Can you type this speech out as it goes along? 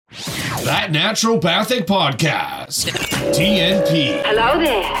That Naturopathic Podcast. TNP. Hello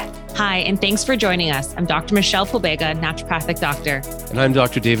there. Hi, and thanks for joining us. I'm Dr. Michelle Pobega, naturopathic doctor. And I'm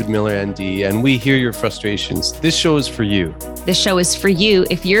Dr. David Miller, ND, and we hear your frustrations. This show is for you. This show is for you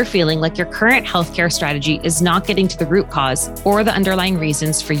if you're feeling like your current healthcare strategy is not getting to the root cause or the underlying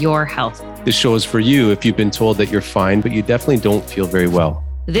reasons for your health. This show is for you if you've been told that you're fine, but you definitely don't feel very well.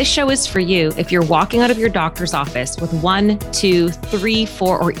 This show is for you if you're walking out of your doctor's office with 1, 2, 3,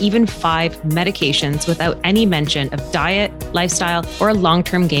 4, or even 5 medications without any mention of diet, lifestyle, or a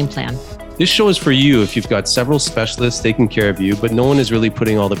long-term game plan. This show is for you if you've got several specialists taking care of you, but no one is really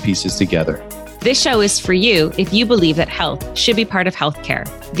putting all the pieces together. This show is for you if you believe that health should be part of healthcare.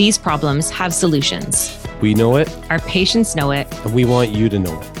 These problems have solutions. We know it. Our patients know it. And we want you to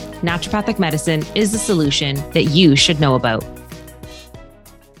know it. Naturopathic medicine is the solution that you should know about.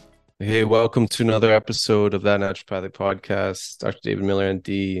 Hey, welcome to another episode of That Naturopathic Podcast. Dr. David Miller,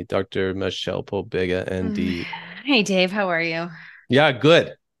 ND, Dr. Michelle Pobega, ND. Hey, Dave, how are you? Yeah,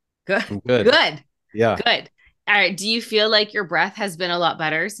 good. Good. I'm good. Good. Yeah. Good. All right. Do you feel like your breath has been a lot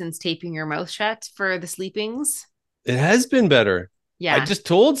better since taping your mouth shut for the sleepings? It has been better. Yeah. I just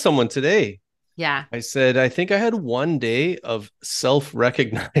told someone today. Yeah. I said, I think I had one day of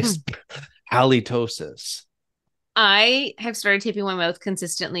self-recognized halitosis. I have started taping my mouth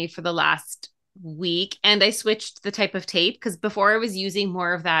consistently for the last week, and I switched the type of tape because before I was using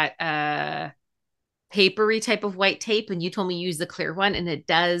more of that papery type of white tape, and you told me use the clear one, and it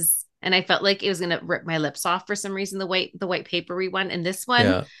does. And I felt like it was going to rip my lips off for some reason, the white papery one. And this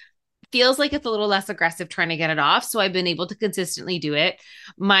one feels like it's a little less aggressive trying to get it off. So I've been able to consistently do it.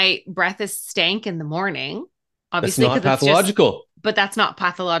 My breath is stank in the morning. Obviously, that's not pathological. But that's not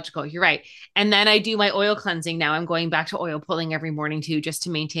pathological. You're right. And then I do my oil cleansing now. I'm going back to oil pulling every morning too, just to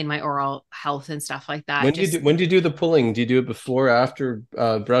maintain my oral health and stuff like that. When do you do the pulling? Do you do it before, after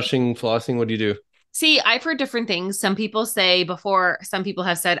brushing, flossing? What do you do? See, I've heard different things. Some people say before, some people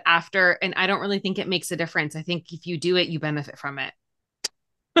have said after, and I don't really think it makes a difference. I think if you do it, you benefit from it.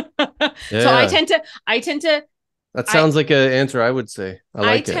 Yeah. So I tend to. That sounds like an answer I would say.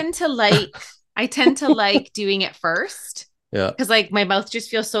 I tend to like doing it first. Yeah. Because like my mouth just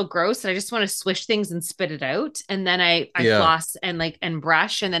feels so gross and I just want to swish things and spit it out. And then I floss and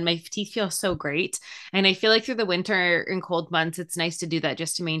brush, and then my teeth feel so great. And I feel like through the winter and cold months, it's nice to do that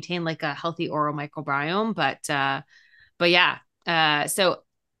just to maintain like a healthy oral microbiome. But yeah. So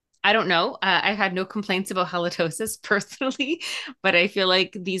I don't know. I had no complaints about halitosis personally, but I feel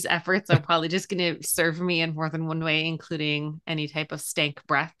like these efforts are probably just going to serve me in more than one way, including any type of stank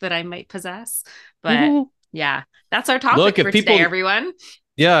breath that I might possess. But yeah, that's our topic for today, everyone.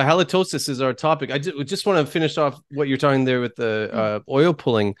 Yeah, halitosis is our topic. I just want to finish off what you're talking there with the oil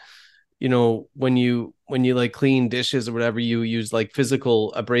pulling. You know, when you like clean dishes or whatever, you use like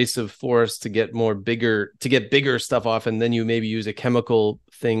physical abrasive force to get bigger stuff off, and then you maybe use a chemical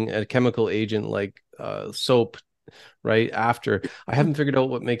agent like soap right after. I haven't figured out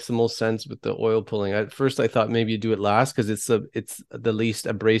what makes the most sense with the oil pulling. At first I thought maybe you do it last because it's the least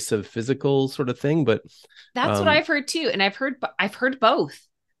abrasive physical sort of thing, but that's what I've heard too. And I've heard both.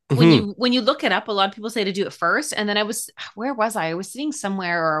 When you look it up, a lot of people say to do it first. And then where was I? I was sitting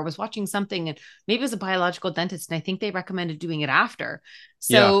somewhere, or I was watching something, and maybe it was a biological dentist, and I think they recommended doing it after.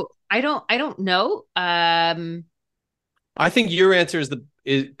 So yeah. I don't know. I think your answer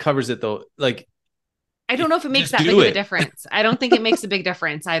it covers it though. Like, I don't know if it makes that big of a difference. I don't think it makes a big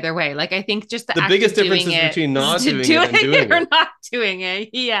difference either way. Like, I think just the biggest difference is between not doing it and doing it or not doing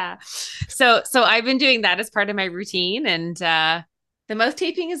it. Yeah. So I've been doing that as part of my routine, and the mouth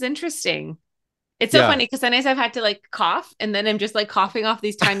taping is interesting. It's so funny because sometimes I've had to like cough, and then I'm just like coughing off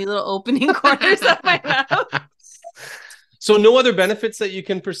these tiny little opening corners of my mouth. So no other benefits that you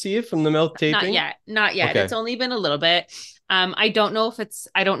can perceive from the mouth taping? Not yet. Okay. It's only been a little bit. I don't know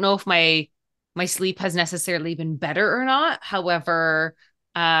if my sleep has necessarily been better or not. However,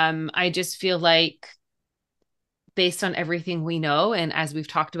 I just feel like based on everything we know, and as we've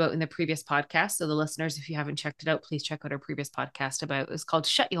talked about in the previous podcast, so the listeners, if you haven't checked it out, please check out our previous podcast it's called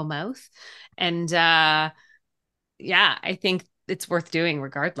Shut Your Mouth. And I think it's worth doing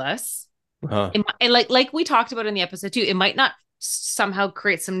regardless. And like we talked about in the episode too, it might not somehow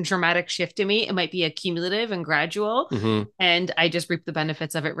create some dramatic shift in me. It might be accumulative and gradual. And I just reap the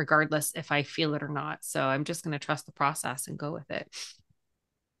benefits of it regardless if I feel it or not. So I'm just going to trust the process and go with it.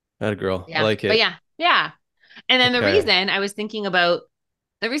 That girl. Yeah. I like it. But yeah. And then the reason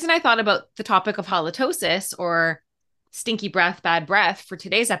I thought about the topic of halitosis or stinky breath, bad breath for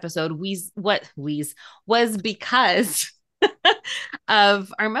today's episode was because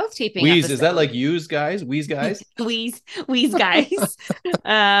of our mouth taping Wheeze episode. Is that like use guys? Wheeze guys? Wheeze guys.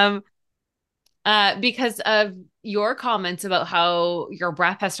 Because of your comments about how your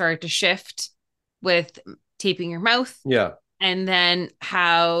breath has started to shift with taping your mouth. Yeah. And then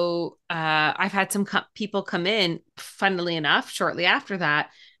how I've had some people come in, funnily enough, shortly after that.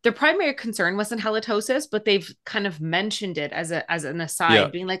 Their primary concern wasn't halitosis, but they've kind of mentioned it as an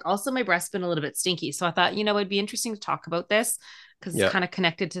aside, being like, also my breast's been a little bit stinky. So I thought, it'd be interesting to talk about this because it's kind of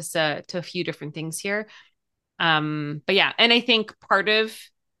connected to a few different things here. But yeah, and I think part of,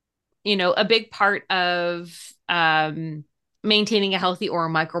 a big part of maintaining a healthy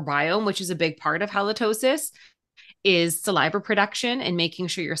oral microbiome, which is a big part of halitosis, is saliva production and making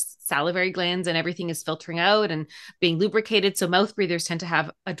sure your salivary glands and everything is filtering out and being lubricated. So mouth breathers tend to have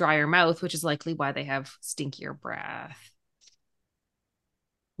a drier mouth, which is likely why they have stinkier breath.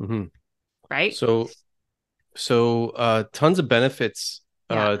 Mm-hmm. Right? So tons of benefits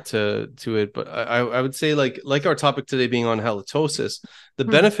to it, but I would say like our topic today being on halitosis, the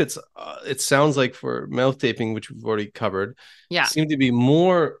benefits it sounds like for mouth taping, which we've already covered, seem to be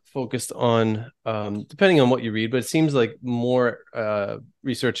more focused on depending on what you read, but it seems like more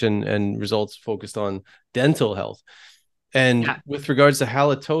research and results focused on dental health. And with regards to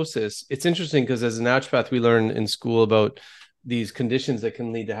halitosis, it's interesting because as a naturopath, we learn in school about these conditions that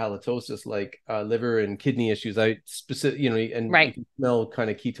can lead to halitosis, like liver and kidney issues. You can smell kind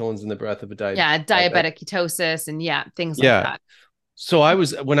of ketones in the breath of a diabetic ketosis and things like that. So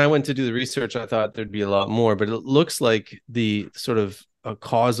when I went to do the research, I thought there'd be a lot more, but it looks like the sort of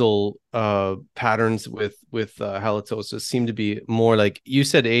causal patterns with halitosis seem to be more like you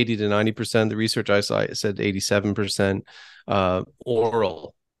said, 80 to 90%. The research I saw said 87%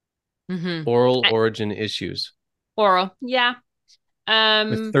 oral origin issues. Oral, yeah.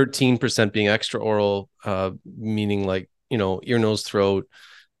 With 13% being extra oral, meaning like, ear, nose, throat,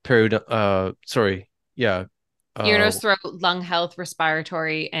 ear, nose, throat, lung health,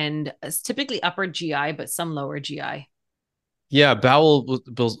 respiratory, and it's typically upper GI, but some lower GI. Yeah, bowel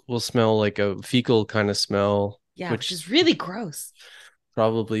will smell like a fecal kind of smell. Yeah, which is really gross.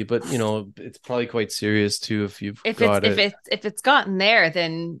 Probably, but it's probably quite serious too if it's gotten there,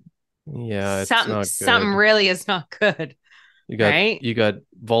 then it's not good. Something really is not good. You got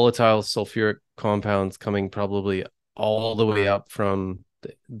volatile sulfuric compounds coming probably all the way up from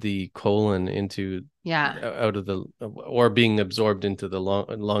the colon into out of the, or being absorbed into the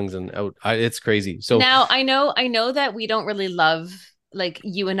lungs and out. It's crazy. So now I know that we don't really love, like,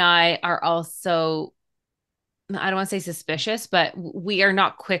 you and I are also, I don't want to say suspicious, but we are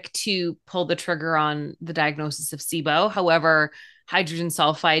not quick to pull the trigger on the diagnosis of SIBO. However, hydrogen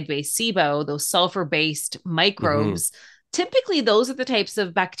sulfide based SIBO, those sulfur based microbes, typically those are the types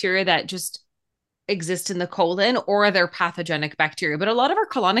of bacteria that just exist in the colon, or they're pathogenic bacteria. But a lot of our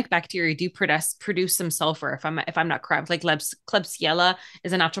colonic bacteria do produce some sulfur. If I'm not correct, like Klebsiella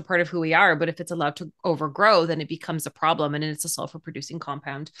is a natural part of who we are, but if it's allowed to overgrow, then it becomes a problem, and it's a sulfur producing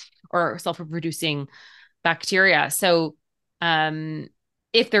compound or sulfur producing bacteria. So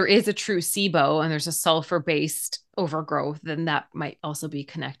if there is a true SIBO and there's a sulfur based overgrowth, then that might also be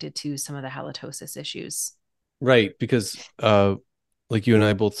connected to some of the halitosis issues. Right, because like you and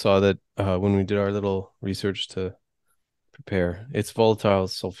I both saw that when we did our little research to prepare, it's volatile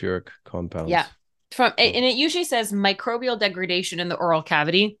sulfuric compounds. Yeah. And it usually says microbial degradation in the oral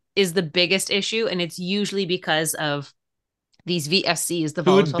cavity is the biggest issue, and it's usually because of these VSCs, the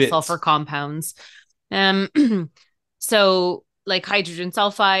volatile sulfur compounds. So like hydrogen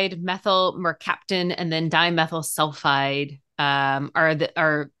sulfide, methyl mercaptan, and then dimethyl sulfide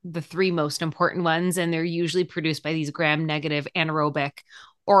are the three most important ones, and they're usually produced by these gram-negative anaerobic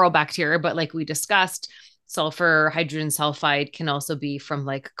oral bacteria. But like we discussed, sulfur hydrogen sulfide can also be from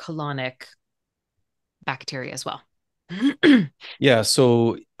like colonic bacteria as well. Yeah,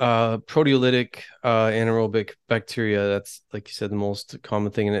 so proteolytic anaerobic bacteria, that's, like you said, the most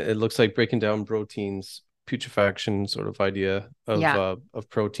common thing, and it looks like breaking down proteins, putrefaction sort of idea of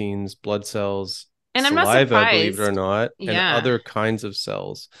proteins, blood cells, and saliva, I'm not surprised, believe it or not, and other kinds of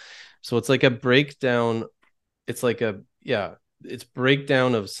cells. So it's like a breakdown. It's like it's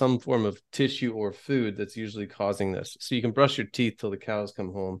breakdown of some form of tissue or food that's usually causing this. So you can brush your teeth till the cows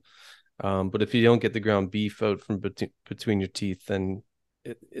come home, but if you don't get the ground beef out from between your teeth, then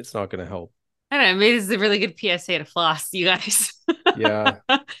it's not going to help. I don't know. Maybe this is a really good PSA to floss, you guys. Yeah.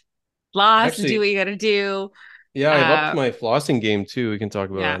 Floss, actually, do what you got to do. Yeah, I've upped my flossing game too. We can talk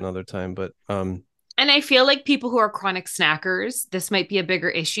about it another time, but and I feel like people who are chronic snackers, this might be a bigger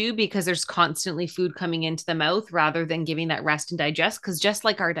issue because there's constantly food coming into the mouth rather than giving that rest and digest. Because just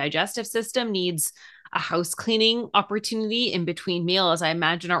like our digestive system needs a house cleaning opportunity in between meals. I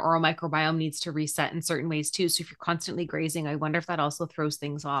imagine our oral microbiome needs to reset in certain ways too. So if you're constantly grazing, I wonder if that also throws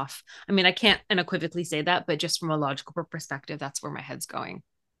things off. I mean, I can't unequivocally say that, but just from a logical perspective, that's where my head's going.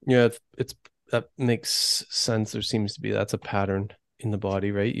 Yeah, it's that makes sense. There seems to be, that's a pattern in the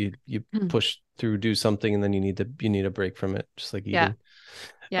body, right? You push through, do something, and then you need a break from it, just like eating.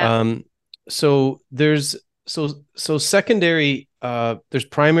 Yeah. So there's secondary, there's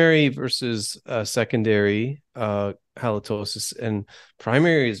primary versus secondary halitosis, and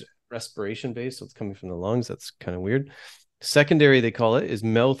primary is respiration based, so it's coming from the lungs. That's kind of weird. Secondary, they call it, is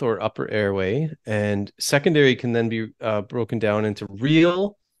mouth or upper airway, and secondary can then be broken down into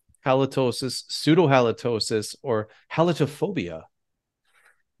real halitosis, pseudohalitosis, or halitophobia.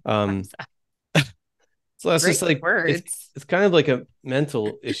 So that's just like words. It's kind of like a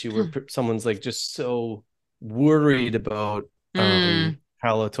mental issue where someone's like just so worried about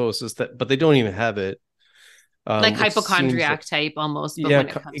halitosis but they don't even have it. Like hypochondriac type almost. But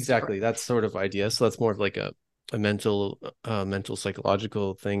yeah, exactly. That's sort of idea. So that's more of like a mental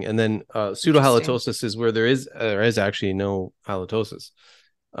psychological thing. And then pseudohalitosis is where there is actually no halitosis.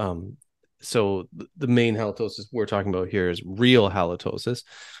 So the main halitosis we're talking about here is real halitosis,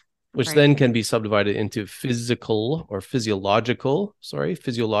 which then can be subdivided into physiological or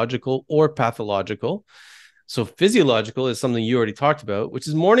pathological. So physiological is something you already talked about, which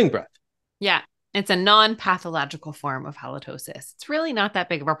is morning breath. Yeah. It's a non-pathological form of halitosis. It's really not that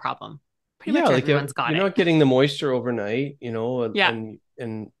big of a problem. Pretty much everyone's got it. You're not getting the moisture overnight,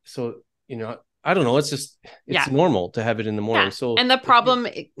 and so, I don't know. It's normal to have it in the morning. Yeah. So, and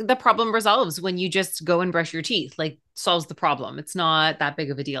the problem resolves when you just go and brush your teeth, like solves the problem. It's not that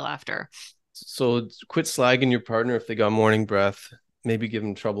big of a deal after. So quit slagging your partner if they got morning breath. Maybe give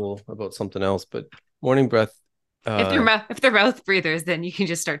them trouble about something else, but morning breath. If they're mouth breathers, then you can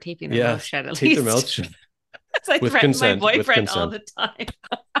just start taping their mouth shut. At least their mouth shut. It's like threaten my boyfriend all the time.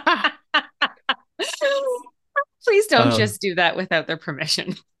 Please don't just do that without their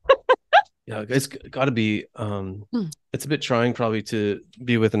permission. Yeah, it's got to be. It's a bit trying probably to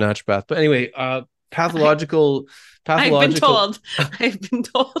be with a naturopath, but anyway, pathological. I've been told.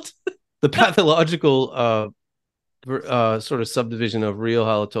 The pathological sort of subdivision of real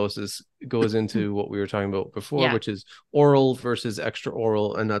halitosis goes into what we were talking about before, which is oral versus extra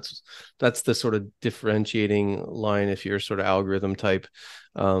oral, and that's the sort of differentiating line if you're sort of algorithm type,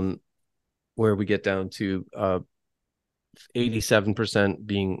 where we get down to 87%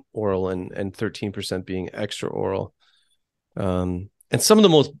 being oral and 13% being extra oral. And some of the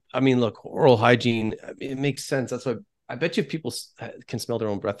most, look, oral hygiene, it makes sense. That's why I bet you people can smell their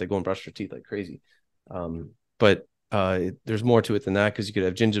own breath. They go and brush their teeth like crazy. But there's more to it than that, because you could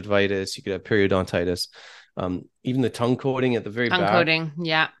have gingivitis, you could have periodontitis, even the tongue coating at the very back. Tongue coating,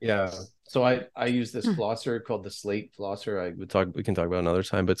 yeah. Yeah. So I use this flosser called the Slate flosser. We can talk about another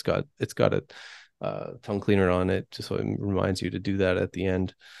time, but it's got a tongue cleaner on it, just so it reminds you to do that at the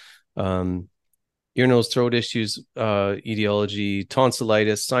end. Ear, nose, throat issues, etiology,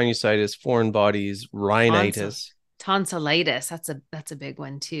 tonsillitis, sinusitis, foreign bodies, rhinitis. Tonsillitis, that's a big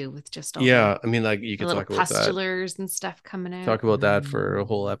one too, with just all like you could talk about pustules and stuff coming out. Talk about that for a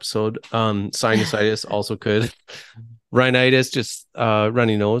whole episode. Sinusitis also could. Rhinitis, just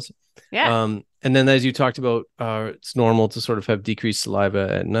runny nose. Yeah. And then, as you talked about, it's normal to sort of have decreased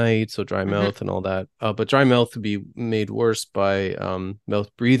saliva at night, so dry mouth and all that. But dry mouth would be made worse by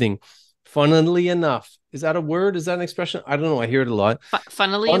mouth breathing. Funnily enough, is that a word? Is that an expression? I don't know. I hear it a lot.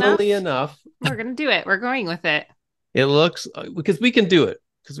 Funnily enough, we're gonna do it. We're going with it. It looks, because we can do it,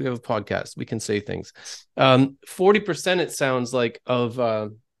 because we have a podcast. We can say things. 40%, it sounds like,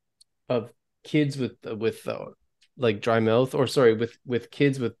 of kids with like dry mouth, or with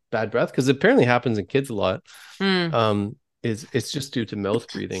kids with bad breath, because it apparently happens in kids a lot. It's just due to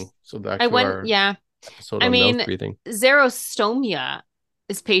mouth breathing. So back to our episode on mouth breathing. Xerostomia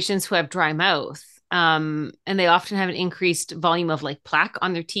is patients who have dry mouth. And they often have an increased volume of like plaque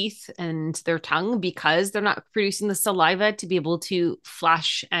on their teeth and their tongue, because they're not producing the saliva to be able to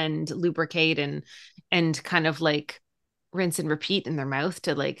flush and lubricate and kind of like rinse and repeat in their mouth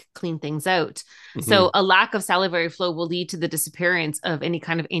to like clean things out. So a lack of salivary flow will lead to the disappearance of any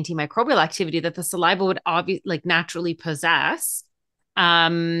kind of antimicrobial activity that the saliva would naturally possess.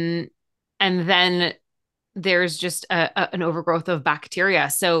 And then there's just an overgrowth of bacteria.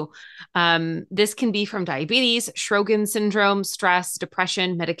 So this can be from diabetes, Sjogren's syndrome, stress,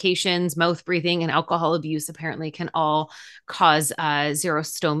 depression, medications, mouth breathing, and alcohol abuse apparently can all cause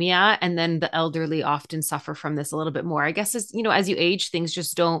xerostomia. And then the elderly often suffer from this a little bit more. I guess as you age, things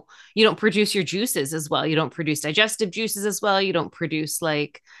just you don't produce your juices as well. You don't produce digestive juices as well. You don't produce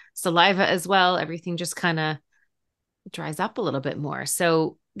like saliva as well. Everything just kind of dries up a little bit more.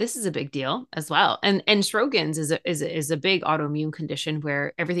 So this is a big deal as well. And Sjogren's is a big autoimmune condition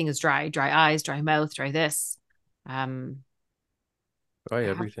where everything is dry eyes, dry mouth, dry this.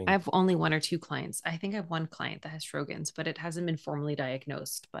 Everything. I have only one or two clients. I think I have one client that has Sjogren's, but it hasn't been formally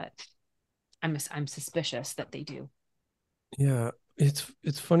diagnosed. But I'm suspicious that they do. Yeah,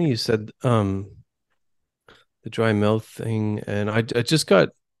 it's funny you said the dry mouth thing, and I just got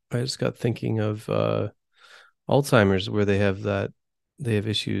thinking of Alzheimer's, where they have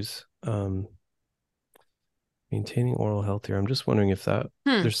issues maintaining oral health here. I'm just wondering if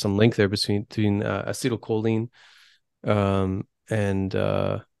there's some link there between acetylcholine and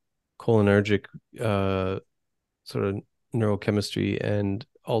cholinergic sort of neurochemistry and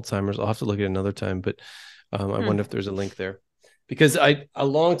Alzheimer's. I'll have to look at it another time, but I wonder if there's a link there, because a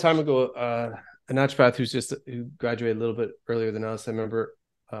long time ago, a naturopath who graduated a little bit earlier than us, I remember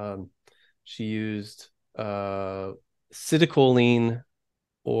she used citicoline,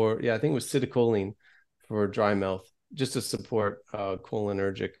 I think it was citicoline for dry mouth, just to support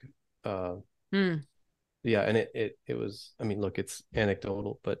cholinergic. Yeah, and it was, I mean, look, it's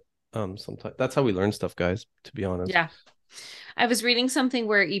anecdotal, but sometimes that's how we learn stuff, guys, to be honest. Yeah. I was reading something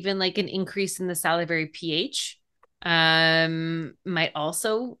where even like an increase in the salivary pH might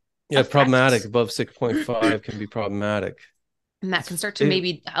also problematic. Above 6.5 can be problematic. And that can start to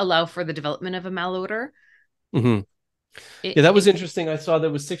maybe allow for the development of a malodor. Mm-hmm. That was interesting. I saw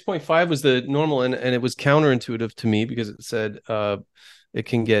that was 6.5 was the normal, and it was counterintuitive to me, because it said it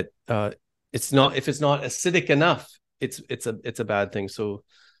can get it's not, if it's not acidic enough, it's a bad thing. So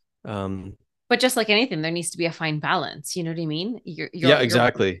but just like anything, there needs to be a fine balance. You know what I mean?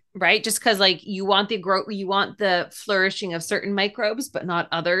 Exactly. Right. Just because like you want the flourishing of certain microbes, but not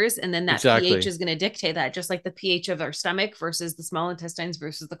others. And then that pH is going to dictate that, just like the pH of our stomach versus the small intestines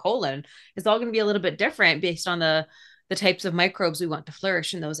versus the colon is all going to be a little bit different based on the types of microbes we want to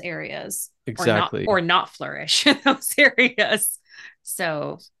flourish in those areas. Exactly. Or not flourish in those areas.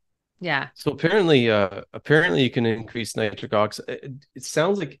 So yeah. So apparently you can increase nitric oxide. It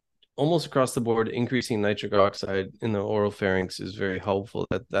sounds like almost across the board, increasing nitric oxide in the oral pharynx is very helpful.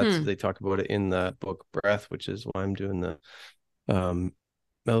 They talk about it in that book Breath, which is why I'm doing the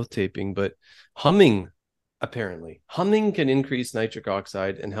mouth taping. But humming can increase nitric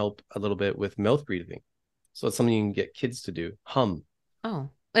oxide and help a little bit with mouth breathing. So it's something you can get kids to do. Hum. Oh,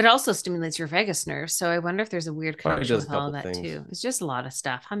 it also stimulates your vagus nerve. So I wonder if there's a weird connection with all of that too. It's just a lot of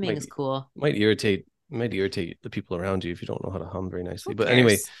stuff. Humming is cool. Might irritate the people around you if you don't know how to hum very nicely. But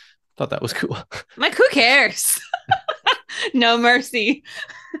anyway, thought that was cool. Like, who cares? No mercy.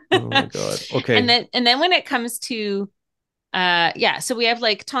 Oh my God. Okay. And then when it comes to so we have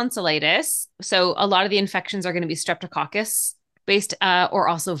like tonsillitis. So a lot of the infections are going to be streptococcus based or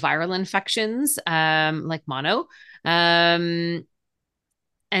also viral infections like mono. And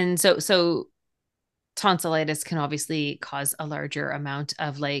so tonsillitis can obviously cause a larger amount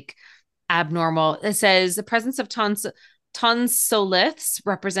of like abnormal. It says the presence of tonsillitis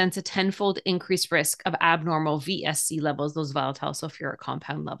represents a 10-fold increased risk of abnormal VSC levels, those volatile sulfuric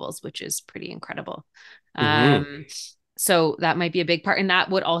compound levels, which is pretty incredible. So that might be a big part. And that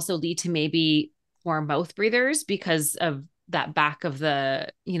would also lead to maybe more mouth breathers because of that back of the,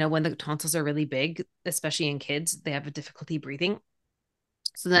 when the tonsils are really big, especially in kids, they have a difficulty breathing.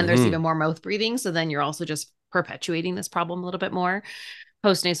 So then there's even more mouth breathing. So then you're also just perpetuating this problem a little bit more.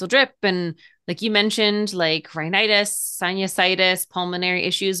 Postnasal drip, and like you mentioned, like rhinitis, sinusitis, pulmonary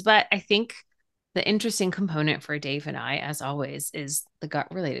issues. But I think the interesting component for Dave and I, as always, is the gut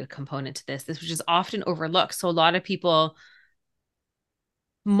related component to this, which is often overlooked. So a lot of people,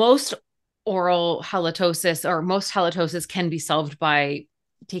 most halitosis can be solved by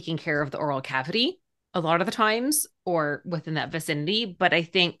taking care of the oral cavity a lot of the times or within that vicinity. But I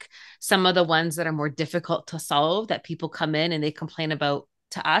think some of the ones that are more difficult to solve, that people come in and they complain about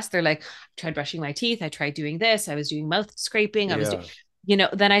to us, they're like, I tried brushing my teeth, I tried doing this, I was doing mouth scraping, I was doing,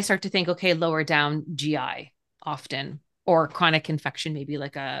 then I start to think, okay, lower down GI often, or chronic infection, maybe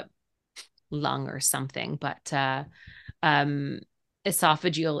like a lung or something. But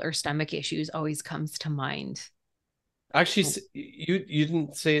esophageal or stomach issues always comes to mind. Actually, you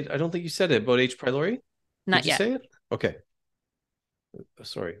didn't say it. I don't think you said it about H. pylori. Not yet. Did you say it? Okay.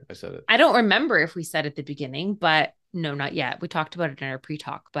 Sorry, I said it. I don't remember if we said at the beginning, but no, not yet. We talked about it in our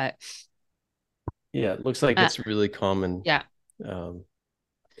pre-talk, but yeah, it looks like it's really common. Yeah.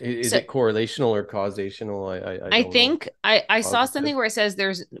 Is it correlational or causational? I think I saw something where it says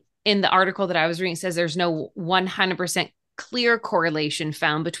there's, in the article that I was reading, it says there's no 100% clear correlation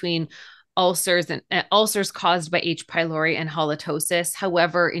found between ulcers and ulcers caused by H. pylori and halitosis.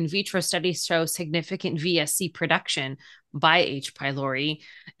 However, in vitro studies show significant VSC production by H. pylori,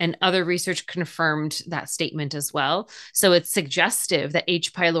 and other research confirmed that statement as well. So it's suggestive that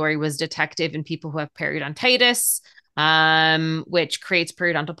H. pylori was detected in people who have periodontitis, which creates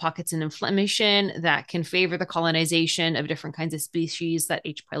periodontal pockets and inflammation that can favor the colonization of different kinds of species that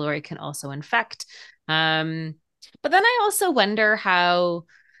H. pylori can also infect. But then I also wonder how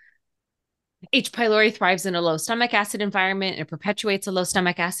H. pylori thrives in a low stomach acid environment. It perpetuates a low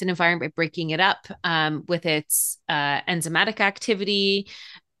stomach acid environment by breaking it up with its enzymatic activity.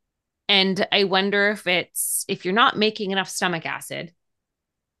 And I wonder if you're not making enough stomach acid,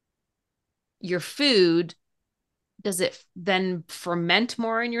 your food, does it then ferment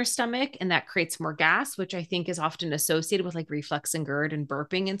more in your stomach, and that creates more gas, which I think is often associated with like reflux and GERD and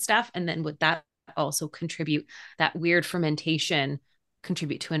burping and stuff. And then would that also contribute, that weird fermentation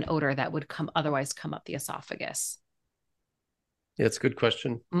contribute to an odor that would otherwise come up the esophagus? Yeah, it's a good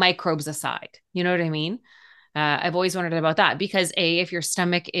question. Microbes aside, you know what I mean? I've always wondered about that because if your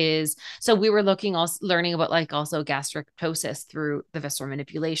stomach is, so we were learning about like also gastric ptosis through the visceral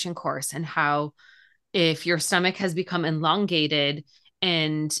manipulation course, and how if your stomach has become elongated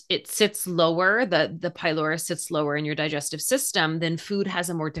and it sits lower, the pylorus sits lower in your digestive system, then food has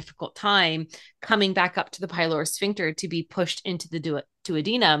a more difficult time coming back up to the pylorus sphincter to be pushed into the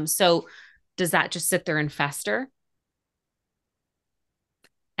duodenum. So does that just sit there and fester?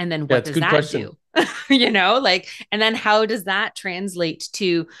 And then what does that do? And then how does that translate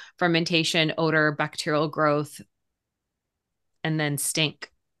to fermentation, odor, bacterial growth, and then stink?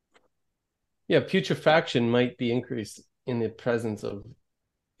 Yeah, putrefaction might be increased in the presence of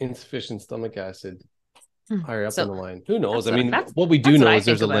insufficient stomach acid higher up in the line. Who knows? I mean, what we do know is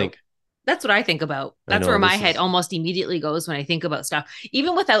there's a link. That's what I think about. That's where my head almost immediately goes when I think about stuff,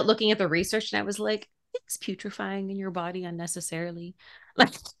 even without looking at the research. And I was like, it's putrefying in your body unnecessarily.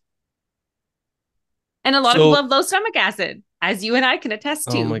 And a lot of people have low stomach acid, as you and I can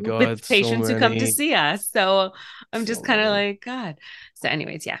attest to, with patients who come to see us. So I'm just kind of like, God. So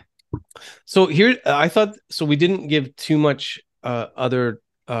anyways, yeah. So here, I thought, so we didn't give too much other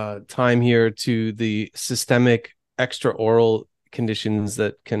time here to the systemic extraoral conditions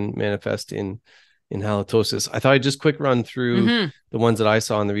that can manifest in halitosis. I thought I'd just quick run through the ones that I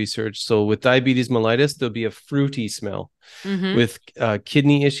saw in the research. So with diabetes mellitus, there'll be a fruity smell. With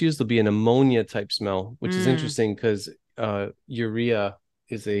kidney issues, there'll be an ammonia type smell, which is interesting because urea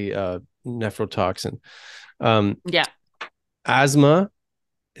is a nephrotoxin. Asthma,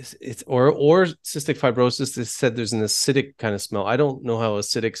 or cystic fibrosis, they said there's an acidic kind of smell. I don't know how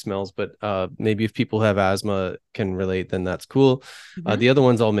acidic smells, but maybe if people have asthma can relate, then that's cool. The other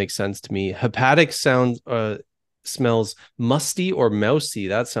ones all make sense to me. Hepatic smells musty or mousy.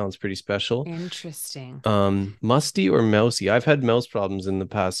 That sounds pretty special. Interesting. Musty or mousy. I've had mouse problems in the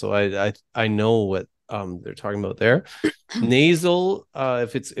past, so I know what they're talking about there. Nasal,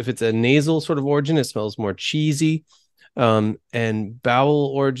 if it's a nasal sort of origin, it smells more cheesy. And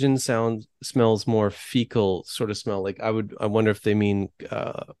bowel origin smells more fecal sort of smell. Like I wonder if they mean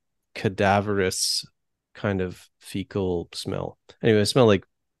cadaverous kind of fecal smell. Anyway,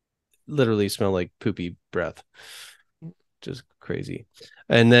 literally smell like poopy breath. Just crazy.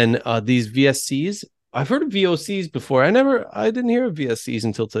 And then these VSCs, I've heard of VOCs before. I didn't hear of VSCs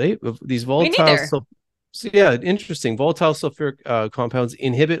until today. These volatile, interesting. Volatile sulfuric compounds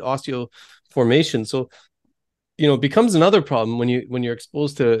inhibit osteoformation. So it becomes another problem when you're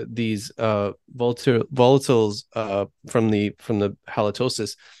exposed to these volatiles from the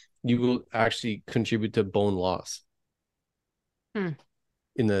halitosis. You will actually contribute to bone loss. And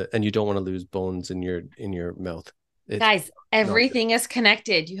you don't want to lose bones in your mouth. Guys, everything is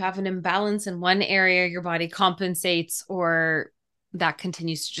connected. You have an imbalance in one area, your body compensates, or that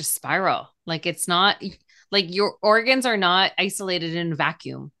continues to just spiral. Like it's not like your organs are not isolated in a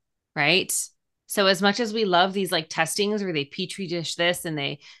vacuum, right? So as much as we love these like testings where they petri dish this and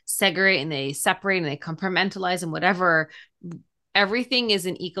they segregate and they separate and they compartmentalize and whatever, everything is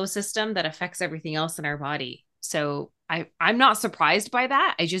an ecosystem that affects everything else in our body. So I'm not surprised by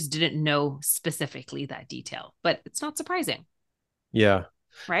that. I just didn't know specifically that detail, but it's not surprising. Yeah.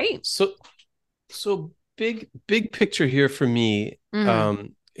 Right. So big picture here for me. There's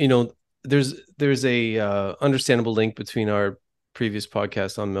a understandable link between our previous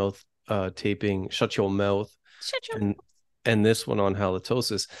podcast on mouth taping, shut your mouth, and this one on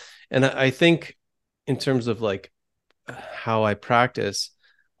halitosis. And I think in terms of like how I practice,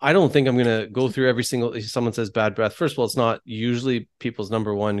 I don't think I'm going to go through every single, someone says bad breath. First of all, it's not usually people's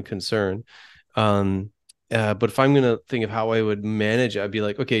number one concern. But if I'm going to think of how I would manage it, I'd be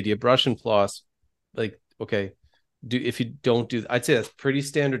like, okay, do you brush and floss? Like, okay, if you don't do, I'd say that's pretty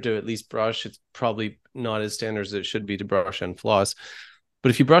standard to at least brush. It's probably not as standard as it should be to brush and floss. But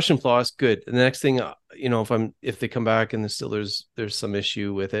if you brush and floss, good. And the next thing, if they come back and there's some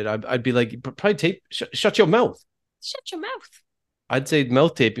issue with it, I'd be like, probably tape, shut your mouth. Shut your mouth. I'd say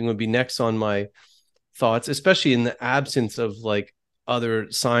mouth taping would be next on my thoughts, especially in the absence of like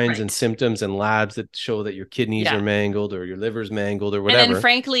other signs and symptoms and labs that show that your kidneys are mangled or your liver's mangled or whatever. And then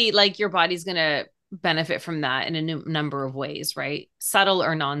frankly, like your body's going to benefit from that in a number of ways, right? Subtle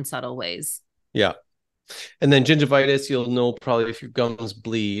or non-subtle ways. Yeah. And then gingivitis, you'll know probably if your gums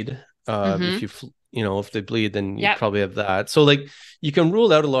bleed. If they bleed, then you probably have that. So like you can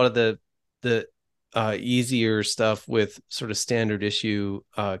rule out a lot of the easier stuff with sort of standard issue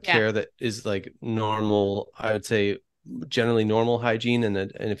care that is like normal. I would say generally normal hygiene, and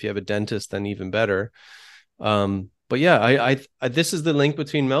if you have a dentist, then even better. But yeah, I this is the link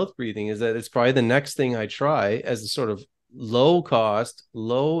between mouth breathing, is that it's probably the next thing I try as a sort of low cost,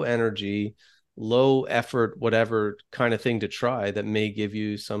 low energy, low effort, whatever kind of thing to try that may give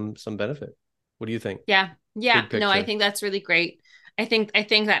you some benefit. What do you think? Yeah. No, I think that's really great. I think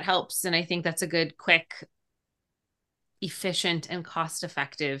that helps. And I think that's a good, quick, efficient, and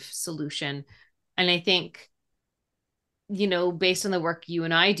cost-effective solution. And I think, based on the work you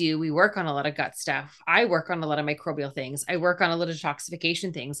and I do, we work on a lot of gut stuff. I work on a lot of microbial things. I work on a lot of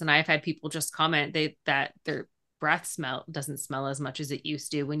detoxification things. And I've had people just comment that their breath doesn't smell as much as it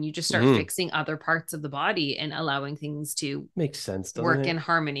used to when you just start fixing other parts of the body and allowing things to make sense, work in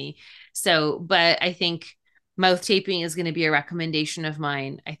harmony. So, but I think mouth taping is going to be a recommendation of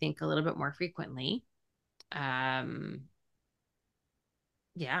mine, I think, a little bit more frequently. Yeah.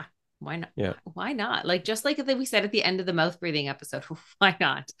 Why not? Yeah. Why not? Like, just like we said at the end of the mouth breathing episode, why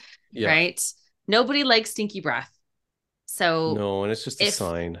not? Yeah. Right. Nobody likes stinky breath. So no, and it's just a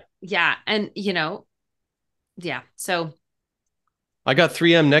sign. Yeah. And yeah. So I got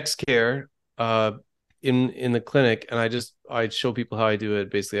 3M Next Care in the clinic, and I show people how I do it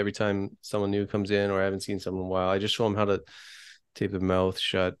basically every time someone new comes in or I haven't seen someone in a while. I just show them how to tape the mouth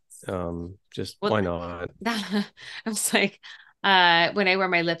shut. Why not? I was like, when I wear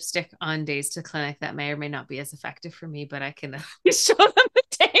my lipstick on days to clinic, that may or may not be as effective for me, but I can show them the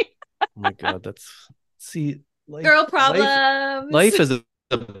tape. Oh my God, girl problems. Life as a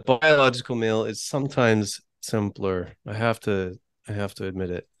biological male is sometimes simpler. I have to admit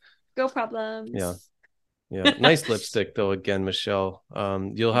it. Girl problems. Yeah. Nice lipstick though. Again, Michelle.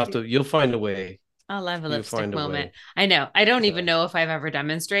 You'll find a way. I'll have a lipstick moment. I know. I don't even know if I've ever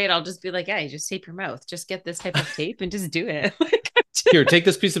demonstrated. I'll just be like, yeah, you just tape your mouth. Just get this type of tape and just do it. Here, take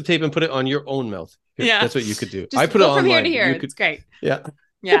this piece of tape and put it on your own mouth. Here, that's what you could do. I put it on from here to here. It's great. Yeah.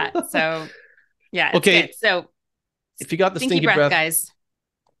 Yeah. So yeah. Okay. Good. So if you got the stinky breath, guys,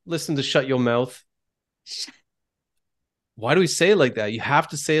 listen to Shut Your Mouth. Why do we say it like that? You have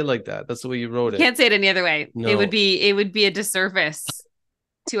to say it like that. That's the way you wrote it. You can't say it any other way. No. It would be a disservice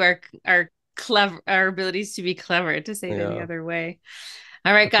to our abilities to be clever to say it any other way.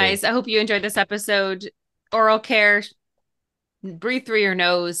 All right, guys. I hope you enjoyed this episode. Oral care, breathe through your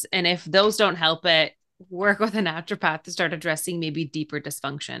nose. And if those don't help it, work with a naturopath to start addressing maybe deeper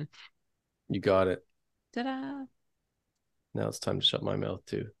dysfunction. You got it. Ta-da. Now it's time to shut my mouth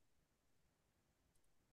too.